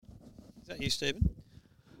that you, Stephen?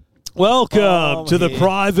 Welcome to the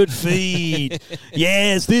private feed.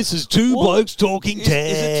 Yes, this is Two Blokes Talking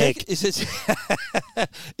Tech. Is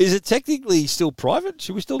it technically still private?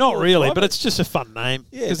 Should we still Not call it really, private? but it's just a fun name.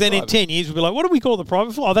 Yeah, Because then in 10 years we'll be like, what do we call the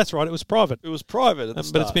private for? Oh, that's right, it was private. It was private at the But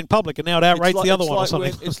start. it's been public, and now it outrates the other one or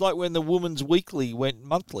something. It's like when the Woman's Weekly went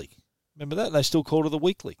monthly. Remember that? They still called it the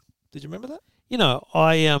Weekly. Did you remember that? You know,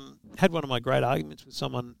 I had one of my great arguments with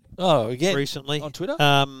someone recently. On Twitter?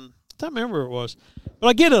 Don't remember who it was. But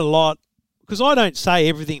I get it a lot because I don't say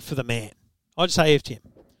everything for the man. I just say FTM.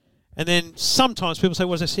 And then sometimes people say,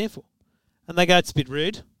 what does that stand for? And they go, it's a bit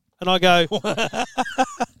rude. And I go,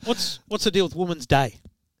 what's the deal with Women's Day?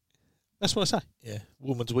 That's what I say. Yeah,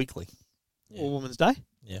 Woman's Weekly. Yeah. Or Women's Day.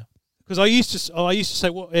 Yeah. Because I used to say,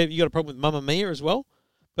 well, you got a problem with Mamma Mia as well?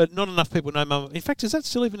 But not enough people know Mamma. In fact, does that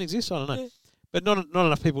still even exist? I don't know. Yeah. But not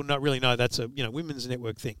enough people really know that's a women's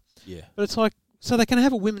network thing. Yeah. But it's like, so they can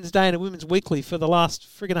have a Women's Day and a Women's Weekly for the last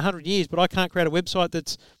friggin' 100 years, but I can't create a website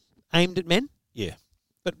that's aimed at men. Yeah.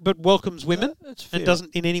 But welcomes women and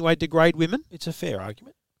doesn't in any way degrade women. It's a fair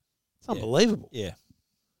argument. It's unbelievable. Yeah.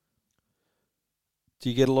 Do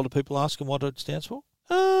you get a lot of people asking what it stands for?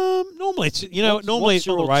 Normally it's it's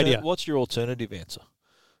on the radio. What's your alternative answer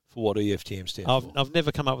for what EFTM stands for? I've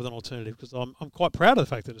never come up with an alternative because I'm quite proud of the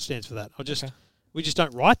fact that it stands for that. We just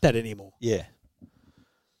don't write that anymore. Yeah.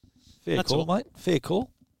 Fair call, mate. Fair call.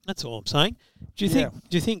 That's all I'm saying. Do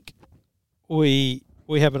you think we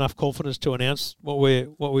have enough confidence to announce what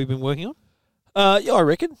we've been working on? Yeah, I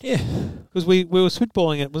reckon. Yeah. Because we were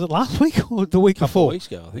spitballing it. Was it last week or the week before? 2 weeks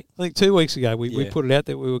ago, I think. I think 2 weeks ago we put it out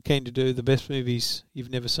that we were keen to do the best movies you've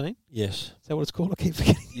never seen. Yes. Is that what it's called? I keep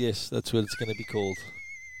forgetting. Yes, that's what it's going to be called,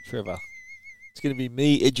 Trevor. It's going to be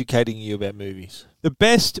me educating you about movies. The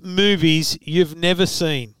best movies you've never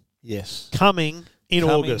seen. Yes. Coming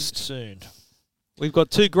August. Soon. We've got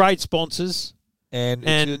two great sponsors. And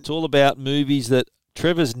it's all about movies that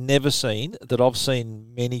Trevor's never seen, that I've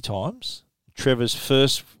seen many times. Trevor's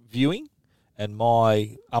first viewing and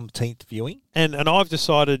my umpteenth viewing. And I've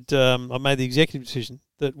decided, I made the executive decision,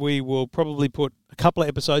 that we will probably put a couple of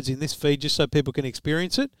episodes in this feed just so people can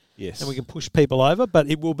experience it. Yes. And we can push people over, but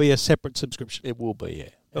it will be a separate subscription. It will be, yeah.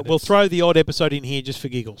 But we'll throw the odd episode in here just for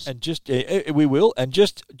giggles. And we will. And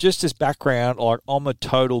just as background, like, I'm a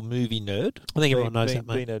total movie nerd. I think everyone knows that,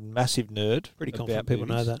 mate. Been a massive nerd. Pretty confident people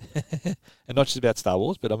know that. And not just about Star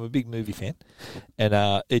Wars, but I'm a big movie fan.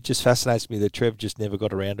 And it just fascinates me that Trev just never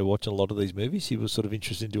got around to watching a lot of these movies. He was sort of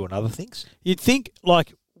interested in doing other things. You'd think,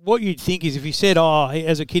 like, what you'd think is if you said,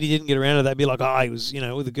 as a kid he didn't get around to that, be like, he was,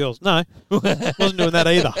 with the girls. No, wasn't doing that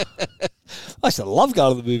either. I used to love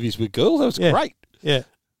going to the movies with girls. That was great. Yeah.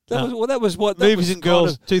 That was what movies and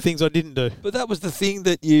girls. Two things I didn't do. But that was the thing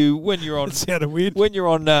that when you're on. It sounded weird. When you're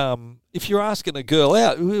on, if you're asking a girl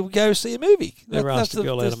out, we'll go see a movie. Never asked a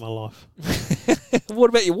girl out of my life. What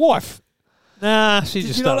about your wife? Nah, she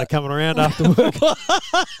just started coming around after work.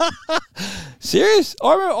 Serious?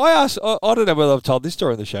 I remember I asked. I don't know whether I've told this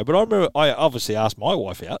story on the show, but I remember I obviously asked my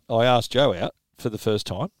wife out. I asked Joe out for the first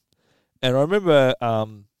time, and I remember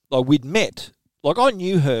like we'd met. Like I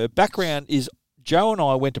knew her. Background is Joe and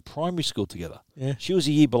I went to primary school together. Yeah. She was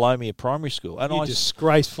a year below me at primary school, and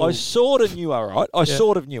disgraceful. I sort of knew her, right? I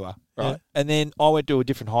sort of knew her, right? Yeah. And then I went to a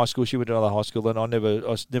different high school. She went to another high school, and I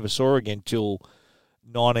never saw her again till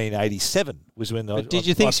 1987 was when did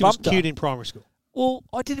you think she was cute in primary school? Well,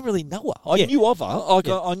 I didn't really know her. I knew of her.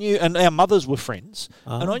 I knew, and our mothers were friends,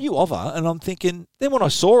 and I knew of her. And I'm thinking, then when I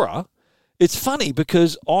saw her, it's funny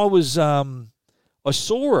because I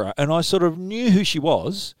saw her and I sort of knew who she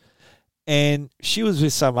was, and she was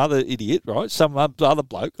with some other idiot, right? Some other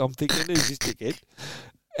bloke. I'm thinking, who's this dickhead?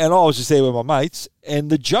 And I was just there with my mates, and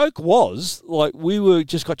the joke was like we were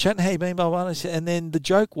just got chatting, hey, blah, blah, blah, and then the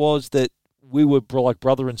joke was that we were like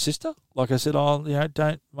brother and sister. Like I said,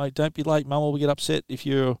 don't be late. Mum will get upset if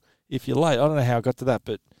you're late. I don't know how I got to that,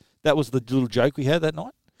 but that was the little joke we had that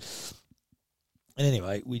night. And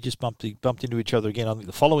anyway, we just bumped into each other again, I think,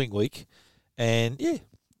 the following week. And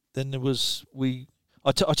then there was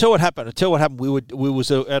I tell you what happened. We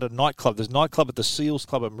was at a nightclub. There's a nightclub at the Seals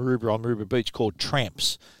Club at Maroubra on Maroubra Beach called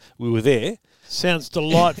Tramps. We were there. Sounds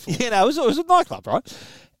delightful. It was a nightclub, right?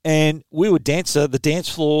 And we were the dance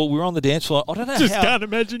floor. We were on the dance floor. I don't know Just can't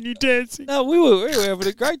imagine you dancing. No, we were having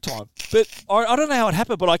a great time. But I don't know how it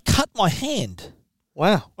happened, but I cut my hand.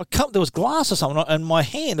 Wow. There was glass or something, and my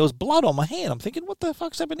hand, there was blood on my hand. I'm thinking, what the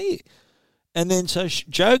fuck's happened here? And then so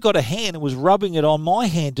Joe got a hand and was rubbing it on my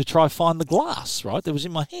hand to try find the glass, right, that was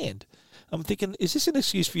in my hand. I'm thinking, is this an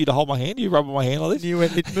excuse for you to hold my hand? Are you rubbing my hand like this? And you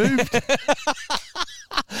went, it moved.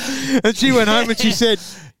 And she went home and she said,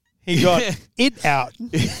 he got it out.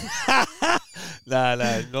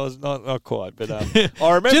 No, not quite. But I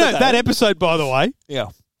remember Do you know that episode, by the way? Yeah.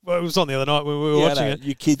 Well, it was on the other night when we were watching it.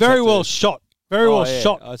 Your kids very well shot. Very well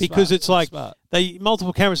shot because smart. it's like they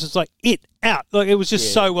multiple cameras. It's like out. Like it was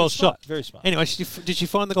just so well shot. Very smart. Anyway, did she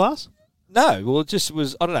find the glass? No. Well, it just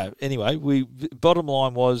was. I don't know. Anyway, bottom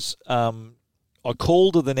line was I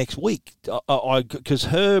called her the next week because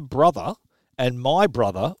her brother and my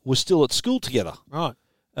brother were still at school together. Right.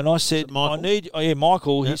 And I said,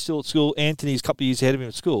 Michael, he's still at school. Anthony's a couple of years ahead of him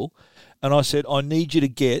at school. And I said, I need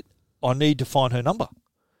to find her number.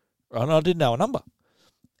 Right? And I didn't know her number.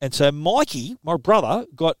 And so Mikey, my brother,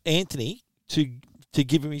 got Anthony to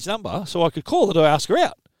give him his number so I could call her to ask her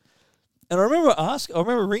out. And I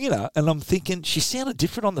remember ringing her, and I'm thinking, she sounded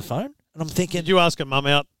different on the phone. And I'm thinking, did you ask her mum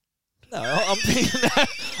out? No, I'm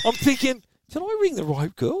thinking, did I ring the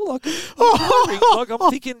right girl? I'm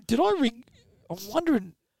thinking, did I ring? I'm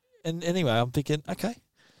wondering. And anyway, I'm thinking, okay.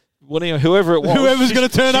 Well, whoever it was. Whoever's going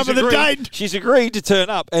to turn up at the date. She's agreed to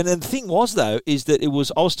turn up. And the thing was, though, is that I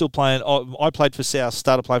was still playing. I played for South,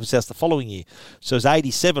 started playing for South the following year. So it was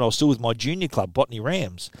 87. I was still with my junior club, Botany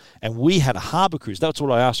Rams. And we had a harbour cruise. That's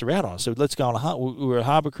what I asked her out on. I said, let's go on we were at a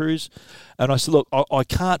harbour cruise. And I said, look, I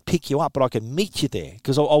can't pick you up, but I can meet you there.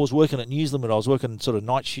 Because I was working at News Limited. I was working sort of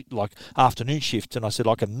night shift, like afternoon shifts. And I said,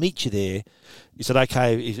 I can meet you there. He said,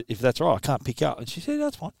 okay, if that's all right, I can't pick you up. And she said,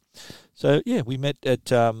 that's fine. So, yeah, we met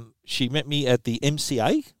at... she met me at the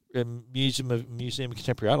MCA, Museum of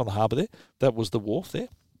Contemporary Art on the harbour there. That was the wharf there.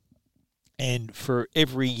 And for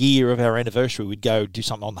every year of our anniversary, we'd go do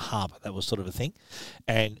something on the harbour. That was sort of a thing.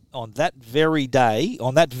 And on that very day,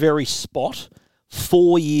 on that very spot,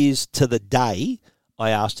 4 years to the day, I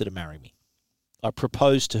asked her to marry me. I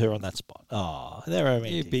proposed to her on that spot. Oh, they're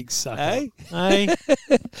romantic. You big sucker. Hey? Hey?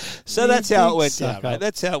 So that's how it went down, mate.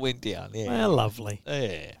 That's how it went down. Yeah. Well, lovely.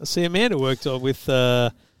 Yeah. I see Amanda worked with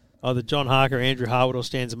either John Harker, Andrew Harwood, or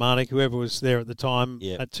Stan Zamanek, whoever was there at the time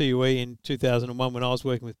at TUE in 2001 when I was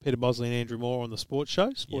working with Peter Bosley and Andrew Moore on the sports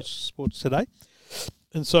show, Sports Today.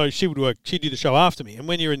 And so she would work. She'd do the show after me. And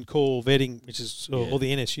when you're in call vetting, which is or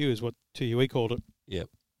the NSU is what TUE called it. Yep.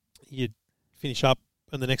 You'd finish up.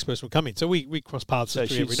 And the next person would come in. So we cross paths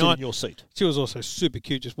every night. So in your seat. She was also super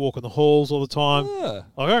cute, just walking the halls all the time. Yeah.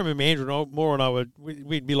 Like, I remember Andrew Moore and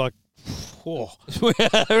we'd be like, oh.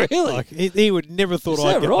 Really? Like, he would never thought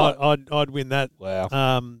I'd win that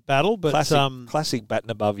battle. But classic batting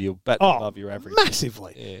above your average.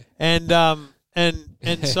 Massively. Yeah.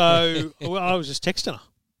 And so I was just texting her.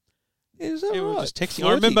 Is that right? Just texting.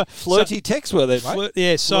 Flirty. I remember flirty texts were there,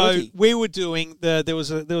 mate. So we were doing there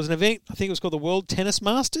was an event. I think it was called the World Tennis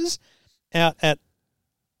Masters out at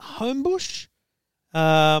Homebush,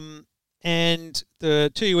 and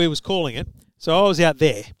the TUE was calling it. So I was out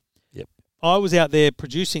there. Yep. I was out there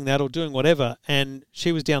producing that or doing whatever, and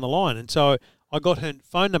she was down the line, and so I got her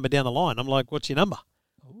phone number down the line. I'm like, "What's your number?"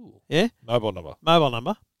 Ooh. Yeah, mobile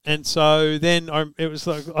number. And so then it was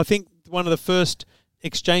like I think one of the first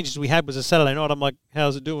exchanges we had was a Saturday night. I'm like,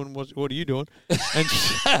 "How's it doing? What are you doing?" And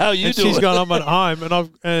how are you doing? She's gone, "I'm at home,"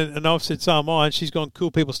 and I've said, "So am I." And she's gone, "Cool,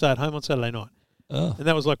 people stay at home on Saturday night." Oh. And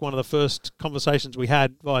that was like one of the first conversations we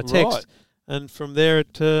had via text. Right. And from there,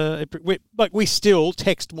 we still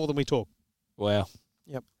text more than we talk. Wow.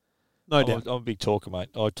 Yep. No doubt. I'm a big talker, mate.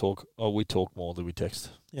 We talk more than we text.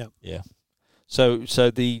 Yeah. Yeah. So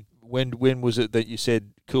when was it that you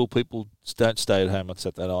said, cool, people don't stay at home on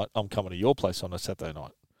Saturday night? I'm coming to your place on a Saturday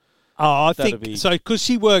night. Oh, I think so because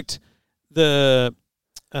she worked till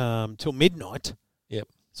midnight. Yep.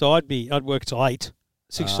 So I'd work till 8.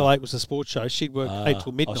 6 till 8 was the sports show. She'd work 8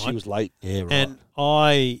 till midnight. Oh, she was late. Yeah, right. And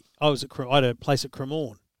I had a place at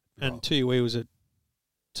Cremorne, and Right. TUE was at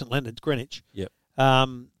St Leonard's, Greenwich. Yep.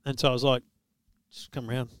 And so I was like, just come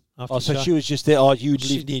round after the so show. she was just there. Oh, you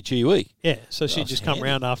live near TUE. Yeah, so she'd just come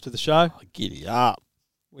round after the show. Oh, giddy up.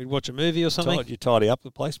 We'd watch a movie or something. You tidy up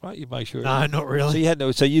the place, mate? You make sure. No, not really.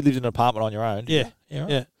 So you lived in an apartment on your own? Yeah. Yeah. Right.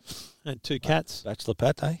 Yeah. Had 2 cats. Bachelor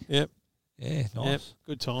pad, eh? Yep. Yeah, nice. Yep.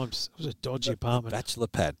 Good times. It was a dodgy apartment. Bachelor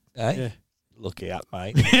pad, eh? Yeah. Look out,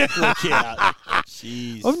 mate. Look out.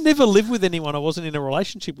 Jeez. I've never lived with anyone I wasn't in a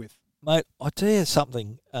relationship with. Mate, I'll tell you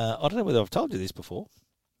something. I don't know whether I've told you this before,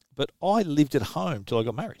 but I lived at home till I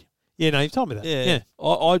got married. Yeah, no, you've told me that. Yeah.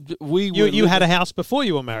 You had a house before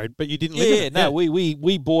you were married, but you didn't live in it. No,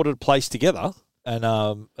 we bought a place together and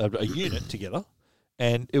a unit together,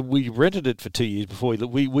 and we rented it for 2 years before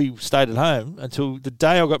we stayed at home until the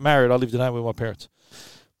day I got married. I lived at home with my parents.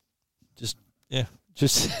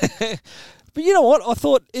 But you know what? I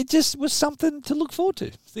thought it just was something to look forward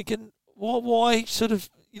to. Thinking, why sort of,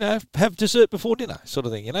 have dessert before dinner, sort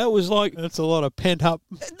of thing. It was like that's a lot of pent up.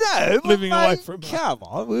 No, living away from. Come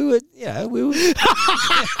on, we were.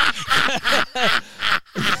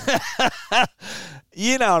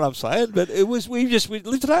 You know what I'm saying? But we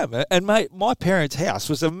lived at home, and mate, my parents' house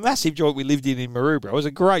was a massive joint we lived in Maroubra. It was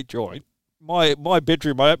a great joint. My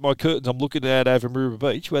bedroom, I open my curtains, I'm looking out over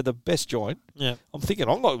Maroubra Beach. We had the best joint. Yeah, I'm thinking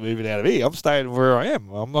I'm not moving out of here. I'm staying where I am.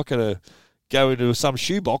 I'm not going to go into some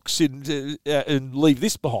shoebox and leave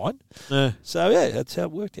this behind. No. So yeah, that's how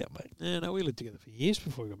it worked out, mate. Yeah, no, we lived together for years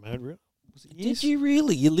before we got married. Really? Was it years? Did you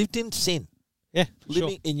really? You lived in Sin? Yeah,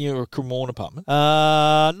 living in your Cremorne apartment?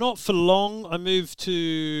 Not for long. I moved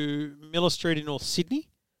to Miller Street in North Sydney.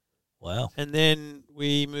 Wow. And then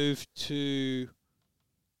we moved to...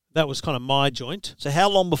 That was kind of my joint. So how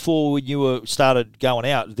long before you started going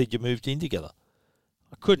out did you move in together?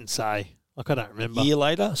 I couldn't say. I don't remember. A year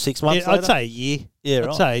later? 6 months later? I'd say a year. Yeah, right.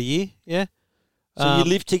 I'd say a year, yeah. So you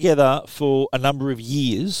lived together for a number of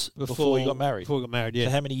years before you got married? Before we got married, yeah.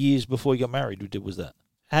 So how many years before you got married was that?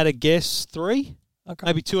 Had a guess 3,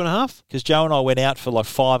 maybe 2.5. Because Joe and I went out for like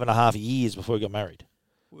 5.5 years before we got married.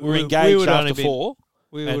 We were engaged after 4.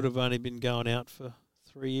 We would have only been going out for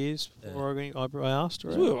 3 years before I asked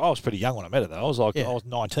her. I was pretty young when I met her, though. I was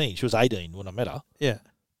 19. She was 18 when I met her. Yeah.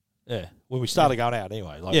 Yeah. When we started going out,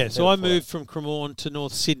 anyway. So I moved from Cremorne to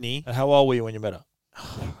North Sydney. And how old were you when you met her? I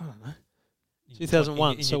don't know.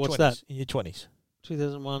 2001. So what's 20s, that? In your 20s.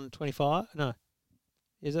 2001, 25? No.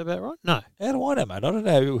 Is that about right? No. How do I know, mate? I don't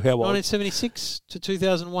know how old. 1976 to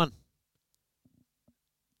 2001.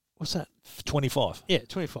 What's that? 25. Yeah,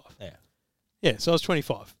 25. Yeah. Yeah, so I was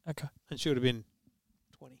 25. Okay. And she would have been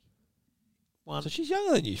 21. So she's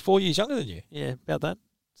younger than you, 4 years younger than you. Yeah, about that.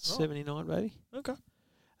 79, baby. Okay.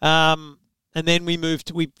 And then we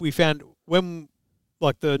moved, we found, when,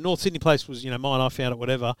 like, the North Sydney place was, mine, I found it,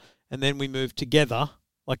 whatever, and then we moved together,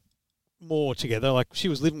 like, more together. Like, she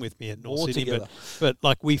was living with me at North Sydney, but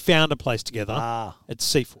like, we found a place together at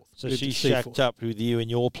Seaforth. So she shacked up with you in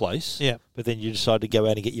your place. Yeah. But then you decided to go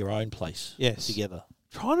out and get your own place. Yes. Together.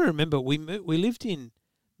 Trying to remember, we lived in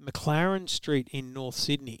McLaren Street in North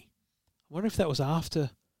Sydney. I wonder if that was after.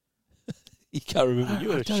 You can't remember.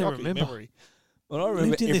 You had a shocking memory. But I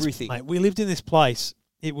remember everything. Mate, we lived in this place.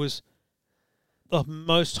 It was the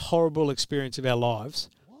most horrible experience of our lives.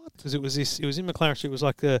 What? Because it was in McLaren Street. It was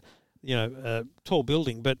like a tall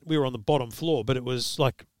building, but we were on the bottom floor. But it was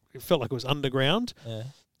like, it felt like it was underground. Yeah.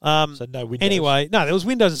 So no windows. Anyway, no, there was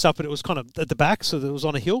windows and stuff, but it was kind of at the back, so it was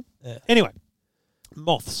on a hill. Yeah. Anyway,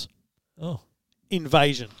 moths. Oh.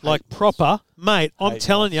 Invasion. Like proper. Mate, I'm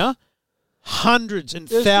telling you. Hundreds and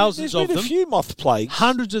thousands of them. There's been a few moth plagues.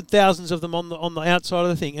 Hundreds of thousands of them on the outside of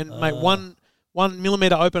the thing, and mate, 1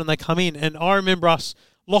 millimeter open, and they come in. And I remember us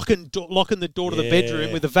locking the door to the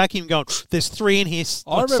bedroom with the vacuum going. There's 3 in here.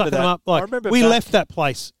 I remember that. Them up. Like, I remember we left that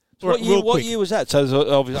place. What year was that? So it was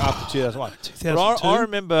obviously after 2001. 2002. But I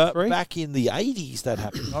remember back in the 80s that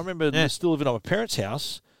happened. I remember still living at my parents'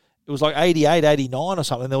 house. It was like 88, 89 or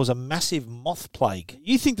something. There was a massive moth plague.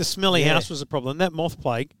 You think the smelly house was a problem? That moth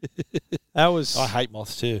plague, that was... I hate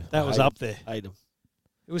moths too. That was up there. I hate them.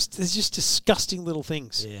 There's just disgusting little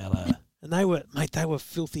things. Yeah, I know. And they were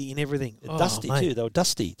filthy in everything. They're dusty too. They were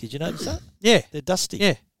dusty. Did you notice that? Yeah. They're dusty.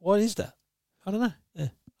 Yeah. What is that? I don't know. Yeah.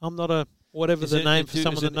 I'm not a... Whatever the name for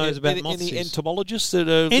someone that knows about moths any is. entomologists that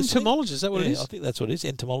are entomologists, is that what it is? I think that's what it is,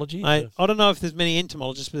 entomology. I don't know if there's many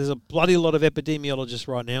entomologists, but there's a bloody lot of epidemiologists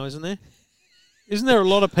right now, isn't there? Isn't there a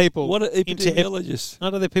lot of people? What are epidemiologists? Are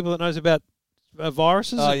there people that knows about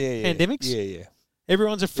viruses pandemics? Yeah.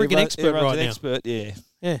 Everyone's a freaking expert right now. Expert, yeah.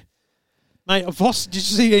 Yeah. Mate, Voss, did you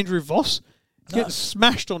see Andrew Voss? He's getting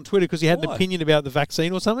smashed on Twitter because he had an opinion about the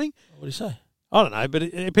vaccine or something. What did he say? I don't know,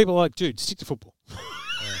 but people are like, dude, stick to football.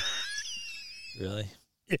 Really?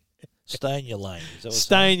 Yeah. Stay in your lane.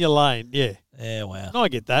 Stay in your lane, yeah. Yeah, wow. No, I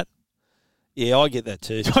get that. Yeah, I get that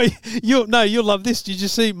too. You'll love this. Did you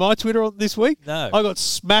see my Twitter this week? No. I got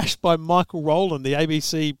smashed by Michael Rowland, the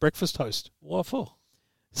ABC breakfast host. What for?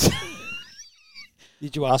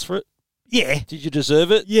 Did you ask for it? Yeah. Did you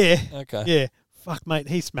deserve it? Yeah. Okay. Yeah. Fuck, mate,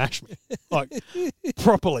 he smashed me. Like,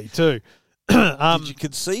 properly too. Did you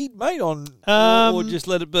concede, mate, or just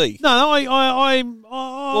let it be? No,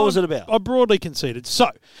 what was it about? I broadly conceded. So,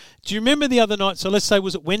 do you remember the other night? So let's say,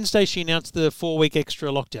 was it Wednesday she announced the 4-week extra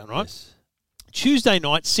lockdown, right? Yes. Tuesday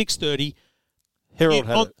night, 6:30. Herald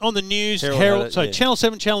had it. On the news, Herald so Channel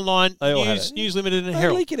 7, Channel 9, News Limited and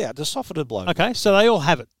Herald. Leak it out to soften the blow. Okay, so they all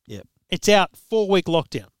have it. Yep. It's out, 4-week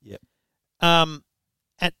lockdown. Yep.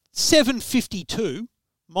 At 7:52,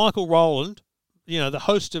 Michael Rowland, the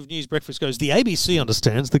host of News Breakfast, goes, the ABC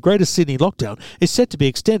understands the Greater Sydney lockdown is set to be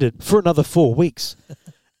extended for another 4 weeks.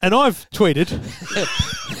 And I've tweeted.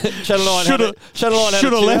 Channel 9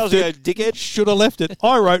 should have left it. Dickhead. Should have left it.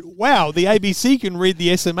 I wrote, wow, the ABC can read the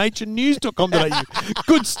SMH and news.com.au.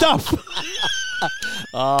 Good stuff.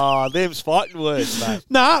 Them's fighting words, mate.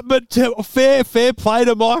 Nah, but fair play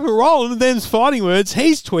to Michael Rowland. Them's fighting words.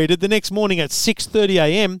 He's tweeted the next morning at 6:30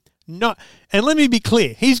 a.m. No, and let me be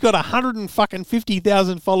clear. He's got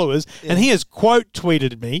 150,000 followers, and he has quote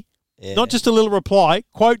tweeted me. Yeah. Not just a little reply,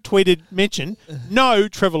 quote tweeted mention, no,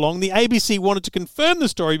 Trevor Long, the ABC wanted to confirm the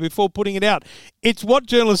story before putting it out. It's what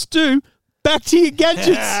journalists do. Back to your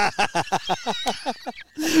gadgets.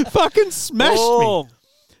 Fucking smashed me.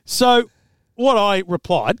 So what I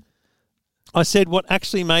replied, I said what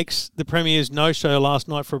actually makes the Premier's no-show last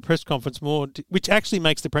night for a press conference which actually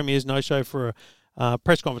makes the Premier's no-show for a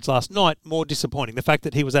press conference last night more disappointing. The fact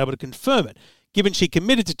that he was able to confirm it, given she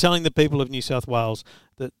committed to telling the people of New South Wales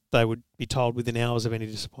that they would be told within hours of any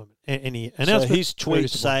disappointment. Any announcement. So his tweet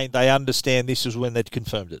saying they understand this is when they'd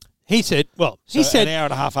confirmed it. He said, an hour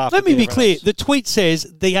and a half after. Let me be clear. The tweet says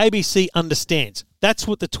the ABC understands. That's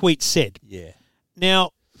what the tweet said. Yeah.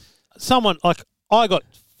 Now, I got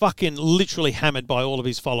fucking literally hammered by all of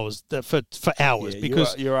his followers for hours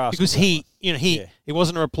because it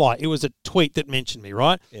wasn't a reply. It was a tweet that mentioned me,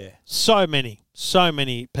 right? Yeah. So many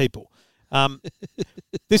people.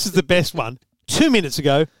 This is the best one. 2 minutes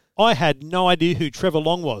ago, I had no idea who Trevor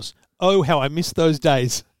Long was. Oh, how I missed those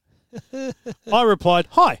days. I replied,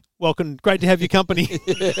 hi, welcome, great to have your company.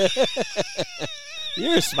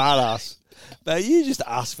 You're a smart ass. But you just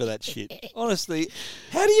ask for that shit. Honestly,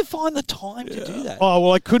 how do you find the time to do that? Oh,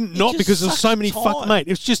 well, I couldn't because there's so many mate.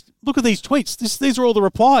 It's just, look at these tweets. These are all the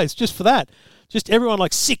replies just for that. Just everyone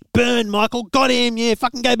like, sick burn, Michael, got him, yeah,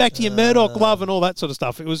 fucking go back to your Murdoch glove and all that sort of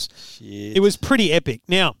stuff. It was pretty epic.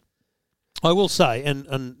 Now, I will say,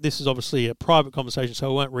 and this is obviously a private conversation, so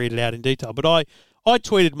I won't read it out in detail, but I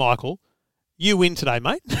tweeted Michael, you win today,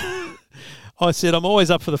 mate. I said, I'm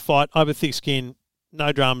always up for the fight. I have a thick skin,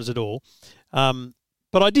 no dramas at all.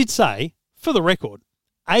 But I did say, for the record,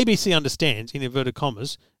 ABC understands, in inverted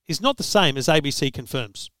commas, is not the same as ABC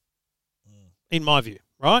confirms, in my view,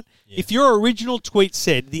 right? Yeah. If your original tweet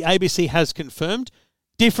said the ABC has confirmed,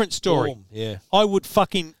 different story. Yeah. I would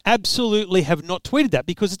fucking absolutely have not tweeted that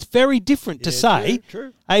because it's very different to say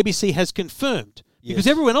true. ABC has confirmed because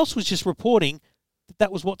everyone else was just reporting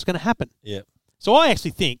that was what's going to happen. Yeah. So I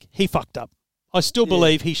actually think he fucked up. I still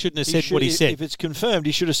believe he shouldn't have said what he said. If it's confirmed,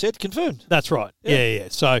 he should have said confirmed. That's right. Yeah.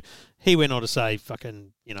 So he went on to say,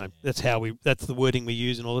 fucking, that's the wording we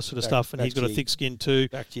use and all this sort of stuff. And he's got a thick skin too.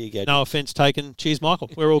 Back to you, gadget. No offense taken. Cheers, Michael.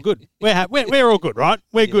 We're all good. We're all good, right?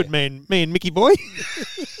 We're good, man. Me and Mickey boy.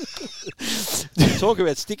 Talk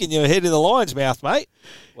about sticking your head in the lion's mouth, mate.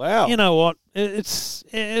 Wow. You know what? It's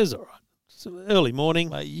all right. It's early morning.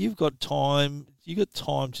 Mate, you've got time. You got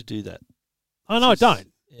time to do that. I know I don't.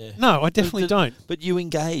 Yeah. No, I definitely don't. But you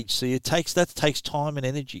engage, so that takes time and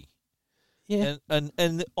energy. Yeah.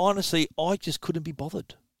 And honestly, I just couldn't be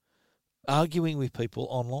bothered arguing with people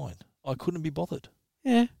online. I couldn't be bothered.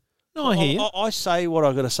 Yeah. No, I hear you. I say what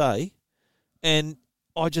I got to say, and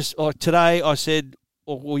I just today I said,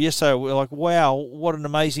 or yesterday we were like, wow, what an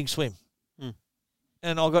amazing swim,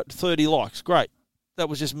 and I got 30 likes. Great, that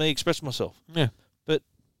was just me expressing myself. Yeah. But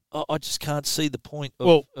I just can't see the point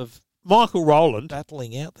of Michael Rowland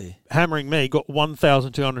battling out there. Hammering me got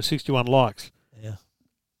 1,261 likes. Yeah.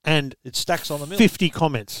 And it stacks on the middle. 50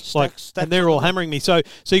 comments. And they're all hammering me. So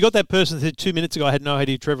you got that person that said 2 minutes ago I had no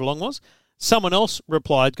idea who Trevor Long was. Someone else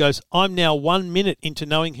replied, goes, I'm now 1 minute into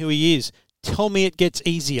knowing who he is. Tell me it gets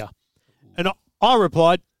easier. And I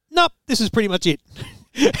replied, nope, this is pretty much it.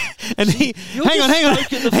 And he, hang on.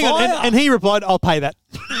 And he replied, I'll pay that.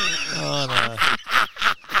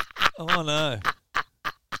 Oh, no.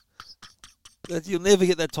 You'll never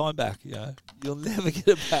get that time back, You'll never get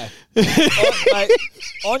it back. Mate,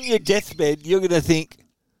 on your deathbed, you're going to think,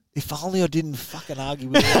 if only I didn't fucking argue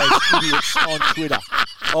with all those idiots on Twitter,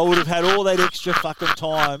 I would have had all that extra fucking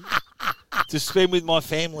time to spend with my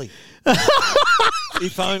family.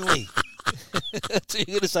 If only. That's what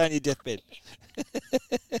you're going to say on your deathbed.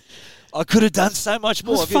 I could have done so much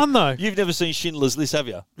more. It was fun, though. You've never seen Schindler's List, have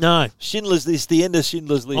you? No. Schindler's List, the end of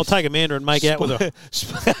Schindler's List. I'll take Amanda and make out with her.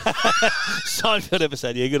 Seinfeld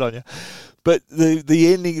episode, yeah, good on you. But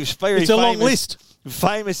the ending is very famous. It's a long list.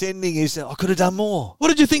 Famous ending is, I could have done more. What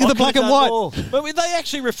did you think of the black and white? But they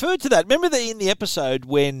actually referred to that. Remember in the episode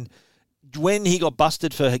when he got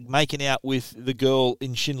busted for making out with the girl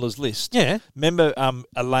in Schindler's List? Yeah. Remember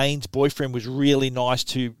Elaine's boyfriend was really nice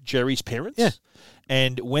to Jerry's parents? Yeah.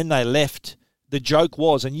 And when they left, the joke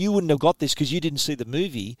was, and you wouldn't have got this because you didn't see the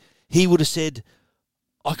movie, he would have said,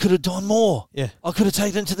 I could have done more. Yeah. I could have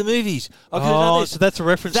taken them to the movies. I could have done this. So that's a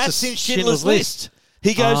reference That's to in Schindler's List.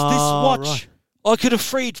 He goes, this watch, right. I could have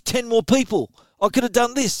freed 10 more people. I could have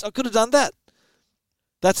done this. I could have done that.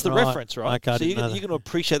 That's the reference, right? So you're going to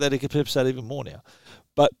appreciate that episode even more now.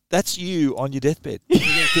 But that's you on your deathbed. You're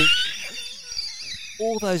going to think,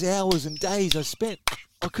 all those hours and days I spent,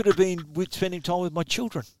 I could have been spending time with my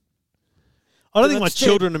children. I don't think my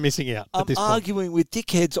children are missing out at this point. I'm arguing with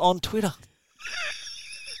dickheads on Twitter.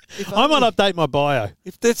 I might update my bio.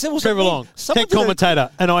 If that's Trevor Long, tech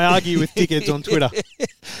commentator, and I argue with dickheads on Twitter.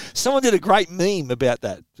 Someone did a great meme about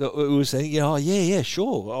that. It was saying,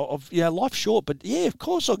 sure. Life's short, but yeah, of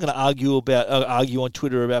course I'm going to argue on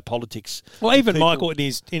Twitter about politics. Well, even Michael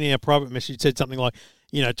in our private message said something like,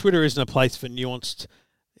 Twitter isn't a place for nuanced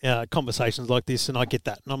conversations like this, and I get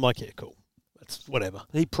that. And I'm like, yeah, cool. That's whatever.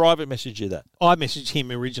 He private messaged you that? I messaged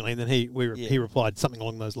him originally, and then he replied something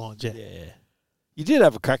along those lines, yeah. Yeah. You did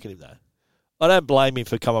have a crack at him, though. I don't blame him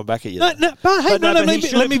for coming back at you. Let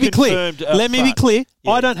me be clear. Let me be clear.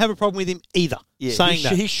 Yeah. I don't have a problem with him either, saying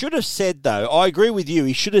that. He should have said, though, I agree with you,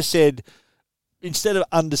 he should have said, instead of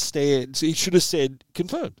understands, he should have said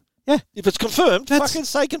confirmed. Yeah. If it's confirmed, fucking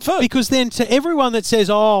say confirmed. Because then to everyone that says,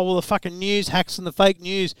 oh, well, the fucking news hacks and the fake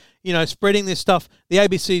news, spreading this stuff, the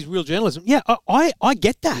ABC's real journalism. Yeah, I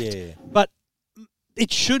get that. Yeah. But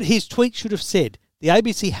his tweet should have said, the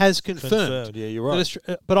ABC has confirmed. Yeah, you're right.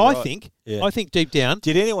 But I think deep down.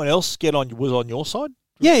 Did anyone else was on your side?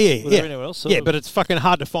 Yeah. Was there anyone else? But it's fucking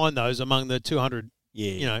hard to find those among the 200,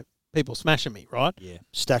 people smashing me, right? Yeah.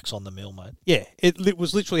 Stacks on the mill, mate. Yeah. It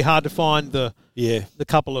was literally hard to find the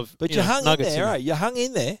couple of But you hung in there, right? You hung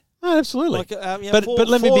in there. Oh, absolutely. But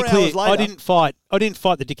let me be clear. I didn't fight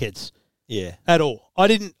the dickheads. Yeah. At all. I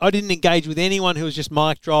didn't engage with anyone who was just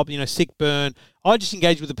mic drop, sick burn. I just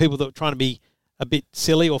engaged with the people that were trying to be a bit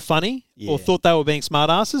silly or funny or thought they were being smart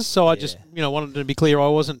asses. So I just, wanted to be clear I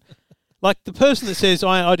wasn't. Like the person that says,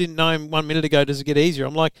 I didn't know him 1 minute ago, does it get easier?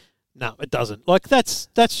 I'm like, no, it doesn't. Like that's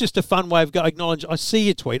just a fun way of acknowledge I see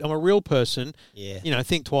your tweet. I'm a real person. Yeah.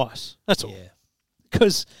 Think twice. That's all.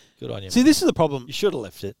 Because, good on you. See, this is the problem. You should have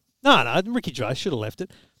left it. No, Ricky Jay should have left it.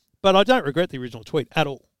 But I don't regret the original tweet at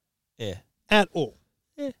all. Yeah. At all.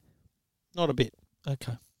 Yeah. Not a bit.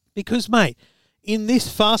 Okay. Because, mate, in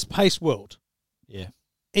this fast-paced world,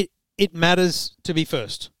 it matters to be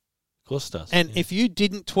first. Of course it does. And if you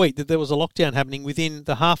didn't tweet that there was a lockdown happening within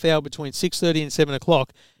the half hour between 6:30 and 7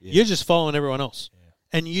 o'clock, you're just following everyone else. Yeah.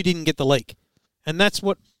 And you didn't get the leak. And that's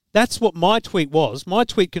what my tweet was. My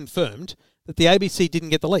tweet confirmed that the ABC didn't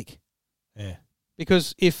get the leak. Yeah.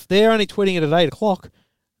 Because if they're only tweeting it at 8 o'clock,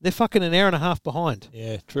 they're fucking an hour and a half behind.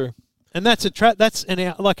 Yeah, true. And that's a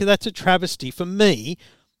travesty for me.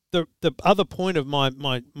 The other point of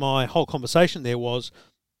my whole conversation there was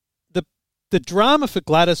the drama for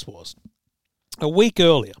Gladys was a week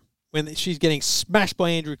earlier when she's getting smashed by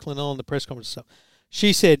Andrew Clennell in the press conference and stuff.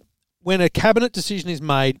 She said, when a cabinet decision is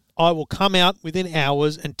made, I will come out within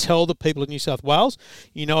hours and tell the people of New South Wales,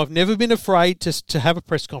 I've never been afraid to have a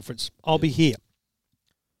press conference. I'll be here.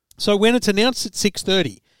 So when it's announced at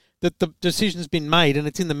 6:30 that the decision's been made and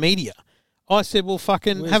it's in the media, I said, well,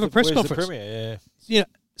 fucking have a press conference. The Premier?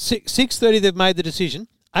 6:30 they've made the decision.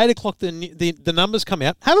 8 o'clock the numbers come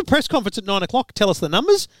out. Have a press conference at 9 o'clock. Tell us the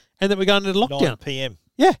numbers, and then we're going into lockdown. 9 p.m.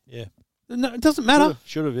 Yeah. Yeah. No, it doesn't matter.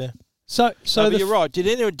 Should have, yeah. So but you're right.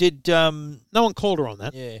 No one called her on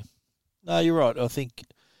that. Yeah. No, you're right. I think,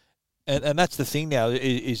 and that's the thing now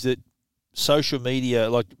is that social media,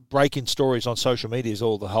 like breaking stories on social media, is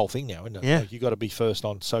all the whole thing now, isn't it? Yeah. Like you got to be first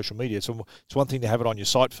on social media. So it's one thing to have it on your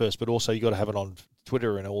site first, but also you got to have it on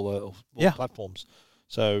Twitter and all the platforms.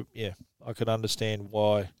 So yeah, I can understand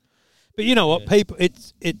why. But you know what, people,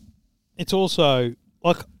 it's also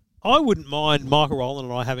like I wouldn't mind Michael Rowland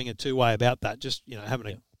and I having a two-way about that, just having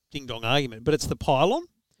a ding-dong argument. But it's the pylon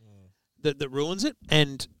that ruins it.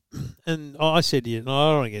 And I said to you, and I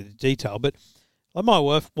don't want to get into detail, but like my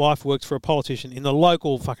wife works for a politician in the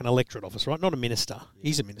local fucking electorate office, right? Not a minister. Yeah.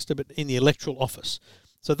 He's a minister, but in the electoral office.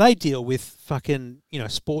 So they deal with fucking,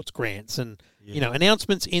 sports grants and,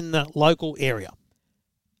 announcements in the local area.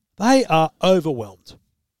 They are overwhelmed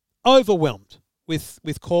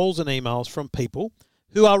with calls and emails from people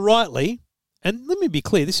who are rightly, and let me be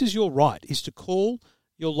clear, this is your right, is to call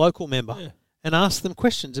your local member and ask them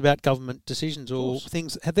questions about government decisions or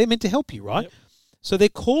things. They're meant to help you, right? Yep. So they're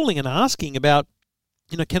calling and asking about,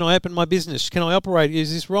 can I open my business? Can I operate?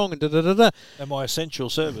 Is this wrong? And da-da-da-da. Am I essential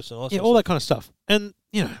service? And all that kind of stuff. And,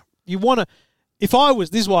 you want to, if I was,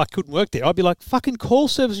 this is why I couldn't work there, I'd be like, fucking call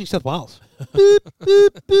Service New South Wales. Boop, boop,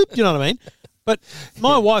 boop. Do you know what I mean? But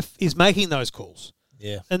my wife is making those calls.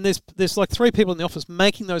 And there's like 3 people in the office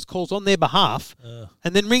making those calls on their behalf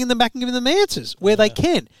and then ringing them back and giving them answers where they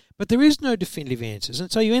can. But there is no definitive answers.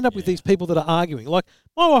 And so you end up with these people that are arguing. Like,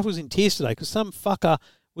 my wife was in tears today because some fucker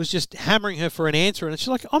was just hammering her for an answer. And she's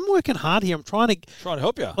like, I'm working hard here. I'm trying to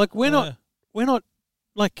help you. Like, we're not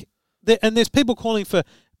like, and there's people calling for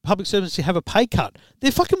public servants to have a pay cut.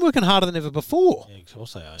 They're fucking working harder than ever before. Yeah, of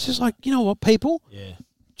course they are. It's just like, you know what, people? Yeah.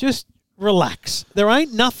 Just relax. There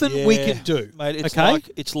ain't nothing we can do. Mate, it's okay?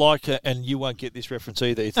 like and you won't get this reference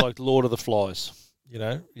either. It's like Lord of the Flies. You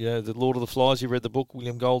know, the Lord of the Flies. You read the book,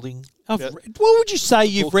 William Golding. What would you say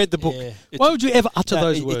you've read the book? Yeah, why would you ever utter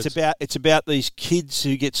those words? It's about these kids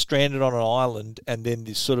who get stranded on an island, and then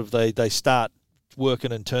this sort of they start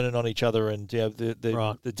working and turning on each other, and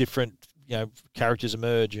the different characters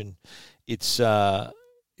emerge, and it's like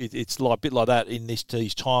a bit like that in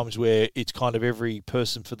these times where it's kind of every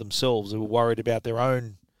person for themselves who are worried about their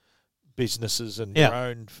own businesses and their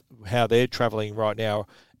own how they're travelling right now.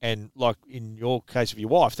 And like in your case of your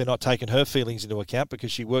wife, they're not taking her feelings into account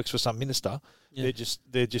because she works for some minister. Yeah.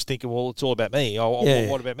 They're just thinking, well, it's all about me.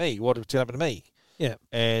 What about me? What's going to happen to me? Yeah.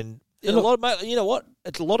 And a lot of, you know what?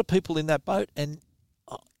 It's a lot of people in that boat, and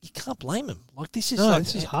you can't blame them. Like this is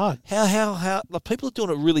hard. How like people are doing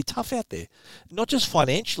it really tough out there, not just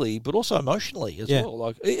financially but also emotionally as well.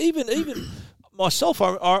 Like even myself,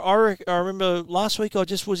 I remember last week I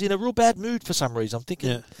just was in a real bad mood for some reason. I'm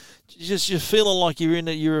thinking, you're feeling like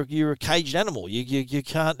you're a caged animal. You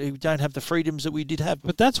don't have the freedoms that we did have.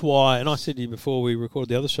 But that's why, and I said to you before we recorded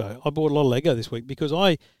the other show, I bought a lot of Lego this week because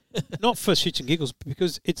not for shits and giggles,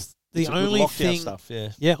 because it's the only thing. Stuff,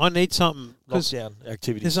 I need something. Lockdown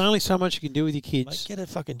activities. There's only so much you can do with your kids. Mate, get a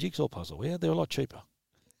fucking jigsaw puzzle. Yeah, they're a lot cheaper.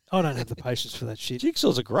 I don't have the patience for that shit.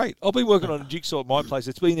 Jigsaws are great. I've been working on a jigsaw at my place.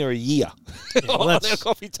 It's been there a year on our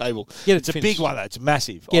coffee table. It's a big one, though. It's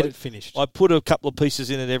massive. Get it finished. I put a couple of pieces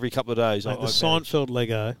in it every couple of days. Mate, the Seinfeld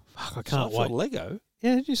Lego. Fuck, I can't wait. Seinfeld Lego?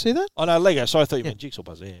 Yeah, did you see that? Oh, no, Lego. So I thought you meant jigsaw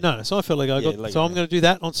puzzle. Yeah. No, Seinfeld Lego. So I'm going to do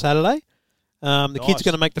that on Saturday. The kids are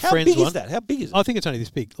going to make the Friends one. How big is that? How big is it? I think it's only this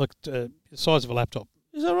big, like the size of a laptop.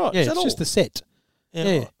 Is that right? Yeah, it's just the set.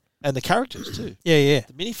 Yeah. Right. And the characters too. Yeah.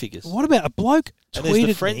 The minifigures. What about a bloke tweeted and there's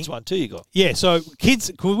the Friends one too you got. Yeah, so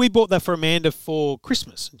kids, we bought that for Amanda for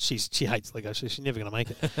Christmas. And she hates Lego, so she's never going to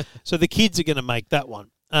make it. So the kids are going to make that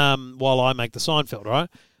one while I make the Seinfeld, right?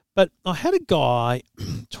 But I had a guy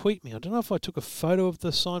tweet me. I don't know if I took a photo of the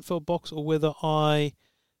Seinfeld box or whether I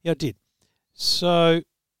did. So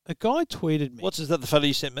a guy tweeted me. Is that the photo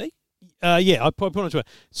you sent me? I put it on Twitter.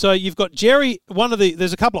 So you've got Jerry.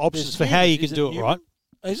 There's a couple of options for how you can do it, right?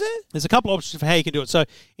 Is there? There's a couple of options for how you can do it. So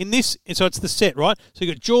it's the set, right? So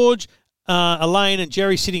you've got George, Elaine, and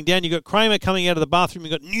Jerry sitting down. You've got Kramer coming out of the bathroom.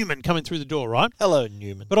 You've got Newman coming through the door, right? Hello,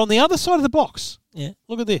 Newman. But on the other side of the box,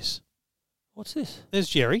 look at this. What's this? There's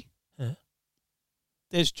Jerry. Yeah.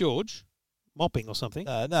 There's George, mopping or something.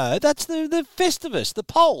 No, that's the Festivus, the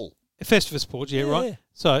pole. Festivus porch, right?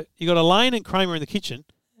 So you got Elaine and Kramer in the kitchen.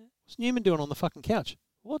 What's Newman doing on the fucking couch?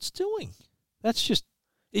 What's doing? That's just...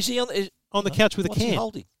 Is he on the couch with a can? What's he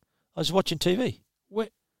holding? I was watching TV.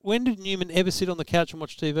 When did Newman ever sit on the couch and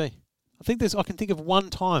watch TV? I can think of one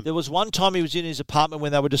time. There was one time he was in his apartment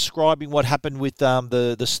when they were describing what happened with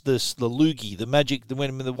the loogie, the magic,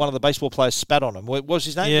 when one of the baseball players spat on him. What was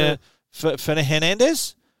his name? Yeah.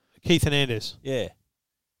 Hernandez? Keith Hernandez. Yeah.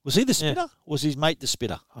 Was he the spitter? Yeah. Was his mate the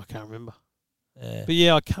spitter? I can't remember. Yeah. But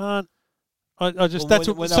I can't. I just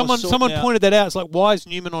someone pointed that out. It's like, why is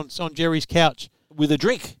Newman on Jerry's couch with a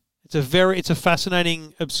drink? It's a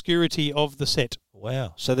fascinating obscurity of the set.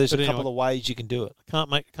 Wow! So there's a couple of ways you can do it. Can't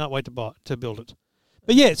wait to build it.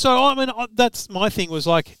 But yeah, so I mean that's my thing was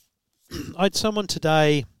like, I had someone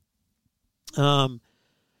today. I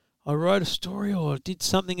wrote a story or did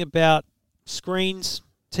something about screens,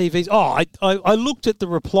 TVs. Oh, I looked at the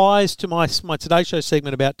replies to my Today Show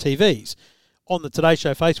segment about TVs on the Today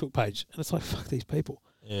Show Facebook page, and it's like, fuck these people.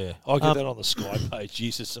 Yeah, I get that on the Sky page.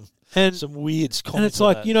 Jesus, some weird comments. And it's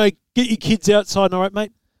like, get your kids outside. And I wrote,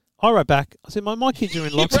 mate, I wrote back. I said, my kids are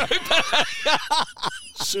in lockdown.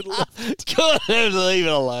 Leave it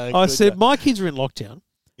alone. I said, my kids are in lockdown.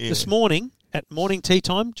 Yeah. This morning, at morning tea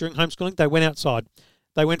time during homeschooling, they went outside.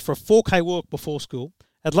 They went for a 4K walk before school.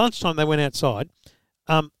 At lunchtime, they went outside.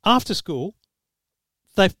 After school,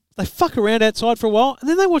 they fuck around outside for a while, and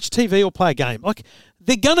then they watch TV or play a game. Like,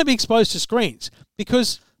 they're going to be exposed to screens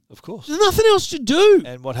because of course there's nothing else to do.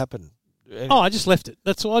 And what happened? Anyway. I just left it.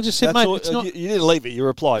 That's all. I just said, mate, it's not... You didn't leave it. You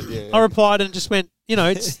replied. Yeah. I replied and just went,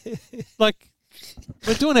 it's like,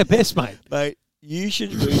 we're doing our best, mate. Mate, You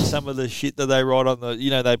should read some of the shit that they write on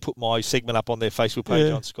the. They put my segment up on their Facebook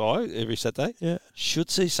page on Sky every Saturday. Yeah, should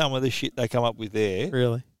see some of the shit they come up with there.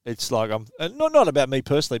 Really, it's like I'm not about me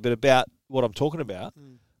personally, but about what I'm talking about.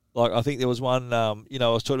 Like I think there was one. I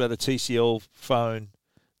was talking about the TCL phone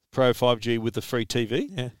Pro 5G with the free TV.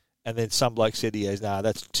 Yeah. And then some bloke said, he goes, nah,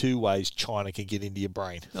 that's 2 ways China can get into your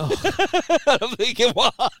brain. Oh. I'm thinking,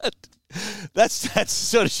 what? That's the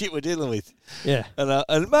sort of shit we're dealing with. Yeah. And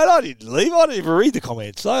mate, I didn't leave. I didn't even read the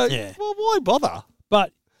comments. So, well, why bother?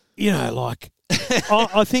 But,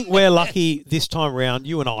 I think we're lucky this time around,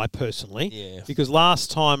 you and I personally, because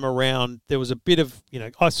last time around there was a bit of,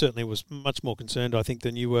 I certainly was much more concerned, I think,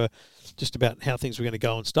 than you were just about how things were going to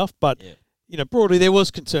go and stuff. But, broadly there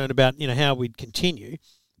was concern about, how we'd continue.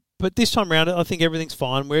 But this time around, I think everything's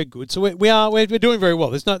fine. We're good, so we're doing very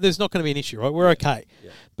well. There's not going to be an issue, right? We're okay.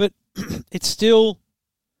 Yeah. But it's still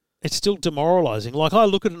demoralising. Like I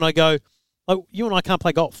look at it and I go, you and I can't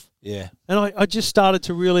play golf. Yeah. And I just started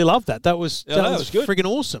to really love that. That was good. Friggin'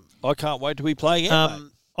 awesome. I can't wait till we play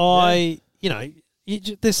again.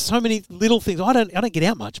 There's so many little things. I don't get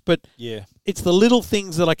out much, but it's the little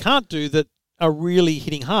things that I can't do that are really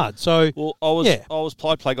hitting hard. So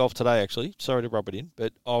I play golf today actually. Sorry to rub it in,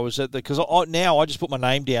 but I was at because I just put my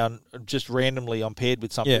name down just randomly. I'm paired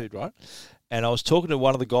with some dude, right? And I was talking to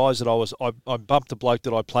one of the guys that I bumped a bloke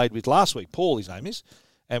that I played with last week. Paul, his name is,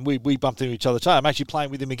 and we bumped into each other today. I'm actually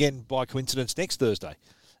playing with him again by coincidence next Thursday,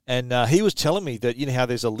 and he was telling me that how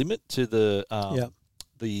there's a limit to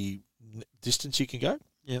the distance you can go.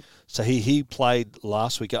 Yep. So he played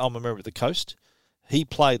last week. I'm a member of the Coast. He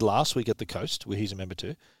played last week at the Coast, where he's a member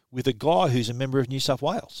too, with a guy who's a member of New South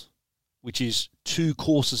Wales, which is 2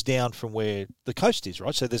 courses down from where the Coast is,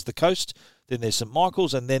 right? So there's the Coast, then there's St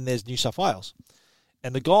Michael's, and then there's New South Wales.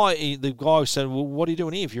 And the guy said, well, what are you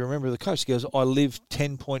doing here if you're a member of the Coast? He goes, I live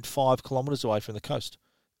 10.5 kilometres away from the Coast.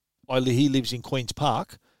 He lives in Queen's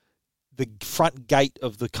Park. The front gate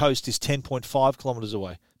of the Coast is 10.5 kilometres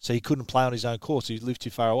away. So he couldn't play on his own course. He lived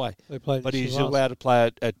too far away. But he's allowed to play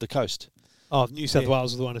at the Coast. Oh, New South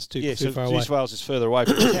Wales is the one that's too far away. New South Wales is further away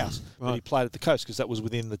from his house, but he played at the Coast because that was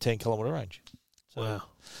within the 10-kilometre range. So wow,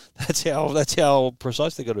 that's how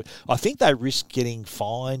precise they got to be. I think they risk getting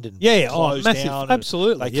fined and closed massive, down.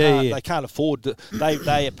 Absolutely, They can't afford to.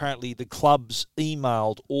 They apparently the clubs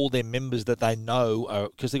emailed all their members that they know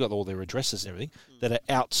because they got all their addresses and everything that are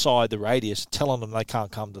outside the radius, telling them they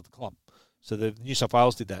can't come to the club. So the New South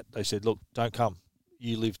Wales did that. They said, "Look, don't come.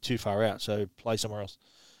 You live too far out, so play somewhere else."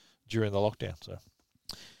 During the lockdown, so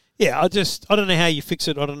I don't know how you fix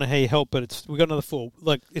it. I don't know how you help, but we got another 4.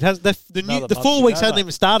 Like it has the 4 weeks hasn't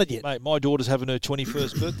even started yet. Mate, my daughter's having her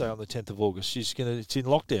 21st birthday on the 10th of August. It's in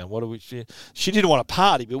lockdown. She didn't want a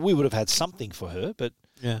party, but we would have had something for her. But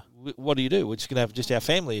what do you do? We're just gonna have just our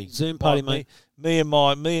family Zoom party, mate. Me and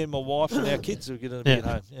my wife and our kids are gonna be at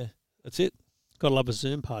home. Yeah, that's it. Gotta love a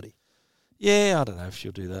Zoom party. Yeah, I don't know if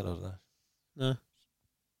she'll do that. I don't know. No.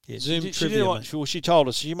 Yeah, Zoom trivia. She told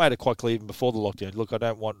us, she made it quite clear even before the lockdown. Look, I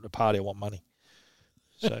don't want a party, I want money.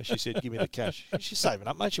 So she said, give me the cash. She's saving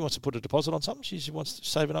up, mate. She wants to put a deposit on something. She wants to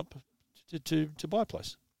save it up to buy a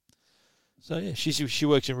place. So, yeah, she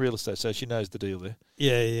works in real estate, so she knows the deal there.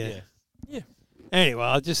 Yeah. Anyway,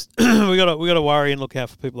 I just we got to worry and look out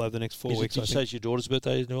for people over the next 4 weeks. Did you say it's your daughter's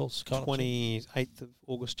birthday, Nels? 28th of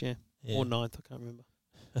August, or 9th, I can't remember.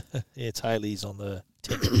 Yeah, it's Hayley's on the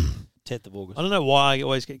 10th of August. I don't know why I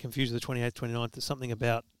always get confused with the 28th, 29th. There's something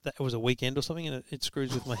about that it was a weekend or something, and it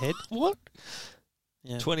screws with my head. What?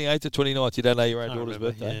 Yeah. 28th to 29th, you don't know your own daughter's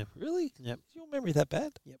birthday? Yeah. Really? Yep. Is your memory that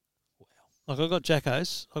bad? Yep. Wow. Like, I got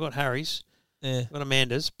Jacko's, I got Harry's, I got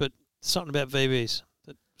Amanda's, but something about VB's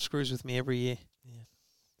that screws with me every year. Yeah.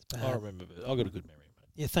 It's bad. I remember. I got a good memory, mate.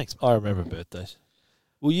 Yeah, thanks, mate. I remember birthdays.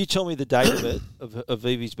 Will you tell me the date of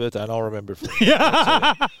Vivi's birthday, and I'll remember it for you.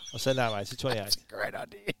 I'll say, no, mate, it's the 28th. That's a great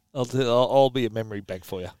idea. I'll be a memory bank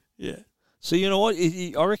for you. Yeah. So you know what?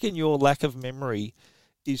 I reckon your lack of memory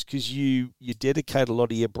is because you dedicate a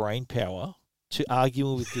lot of your brain power to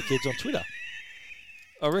arguing with dickheads on Twitter.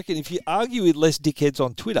 I reckon if you argue with less dickheads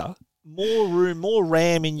on Twitter, more room, more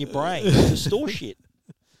RAM in your brain to store shit.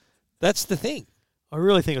 That's the thing. I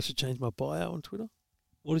really think I should change my bio on Twitter.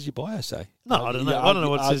 What does your bio say? No, I don't know. I don't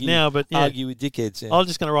know what it says now, but argue with dickheads. Yeah. I'm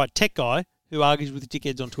just going to write tech guy who argues with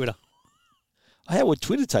dickheads on Twitter. How would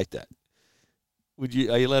Twitter take that? Are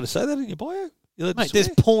you allowed to say that in your bio? Mate, there's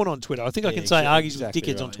porn on Twitter. I think I can say argues with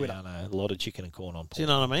dickheads on Twitter. Yeah, I know. A lot of chicken and corn on porn. Do you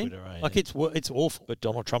know what I mean? Twitter, right? Like it's awful. But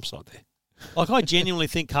Donald Trump's not there. Like I genuinely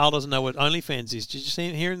think Carl doesn't know what OnlyFans is. Did you see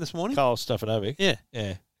him hearing this morning? Carl Stefanovic. Yeah.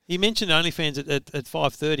 Yeah. He mentioned OnlyFans at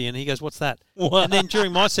 5:30, and he goes, "What's that?" What? And then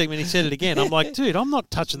during my segment, he said it again. I'm like, "Dude, I'm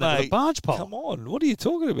not touching that with a barge pole." Come on, what are you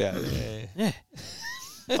talking about? Yeah.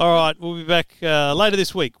 All right, we'll be back later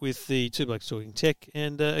this week with the Two Blokes Talking Tech,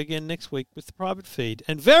 and again next week with the private feed.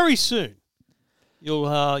 And very soon,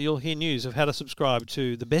 you'll hear news of how to subscribe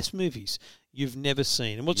to the best movies you've never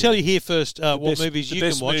seen, and we'll tell you here first what movies you can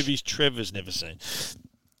watch. The best movies Trevor's never seen.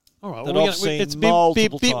 All right, I've seen it's a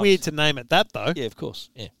bit times. weird to name it that though. Yeah, of course.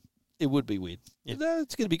 Yeah, it would be weird. Yeah. No,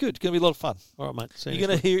 it's going to be good. It's going to be a lot of fun. All right, mate. You're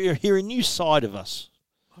going to hear a new side of us.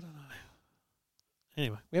 I don't know.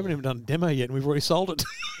 Anyway, we haven't even done a demo yet, and we've already sold it.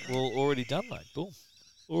 Well, already done, mate. Boom.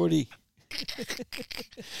 Already.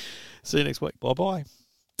 See you next week. Bye-bye.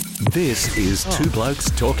 This is Two Blokes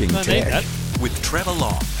Talking Don't need Tech that. with Trevor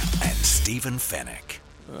Long and Stephen Fennick.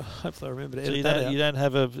 Hopefully I remember to So edit that out. you don't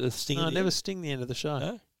have a sting No, I in never the sting the end of the show.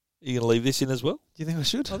 No? You going to leave this in as well? Do you think I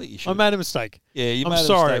should? I think you should. I made a mistake. Yeah, you I'm made a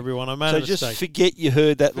sorry, mistake. everyone. I made so a mistake. just forget you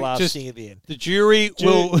heard that last Just- sting at the end. The jury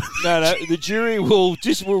will No, the jury will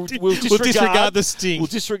disregard the sting. We'll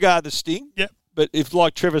disregard the sting. Yep. But if,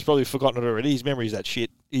 like, Trevor's probably forgotten it already, his memory's that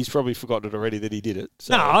shit. He's probably forgotten it already that he did it.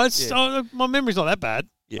 So, No, it's yeah. my memory's not that bad.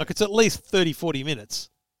 Yeah. Like, it's at least 30, 40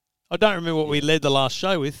 minutes. I don't remember what we led the last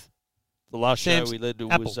show with. The last Sam's show we led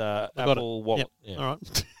Apple. was I got Apple it. Wallet. Yep. Yeah. All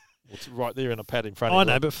right. It's right there in a pad in front I of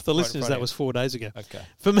you. know, but for the Right in listeners, front that of was 4 days ago. Okay.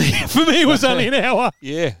 For me, it was only an hour.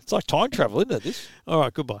 Yeah, it's like time travel, isn't it, this? All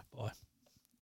right, goodbye. Bye.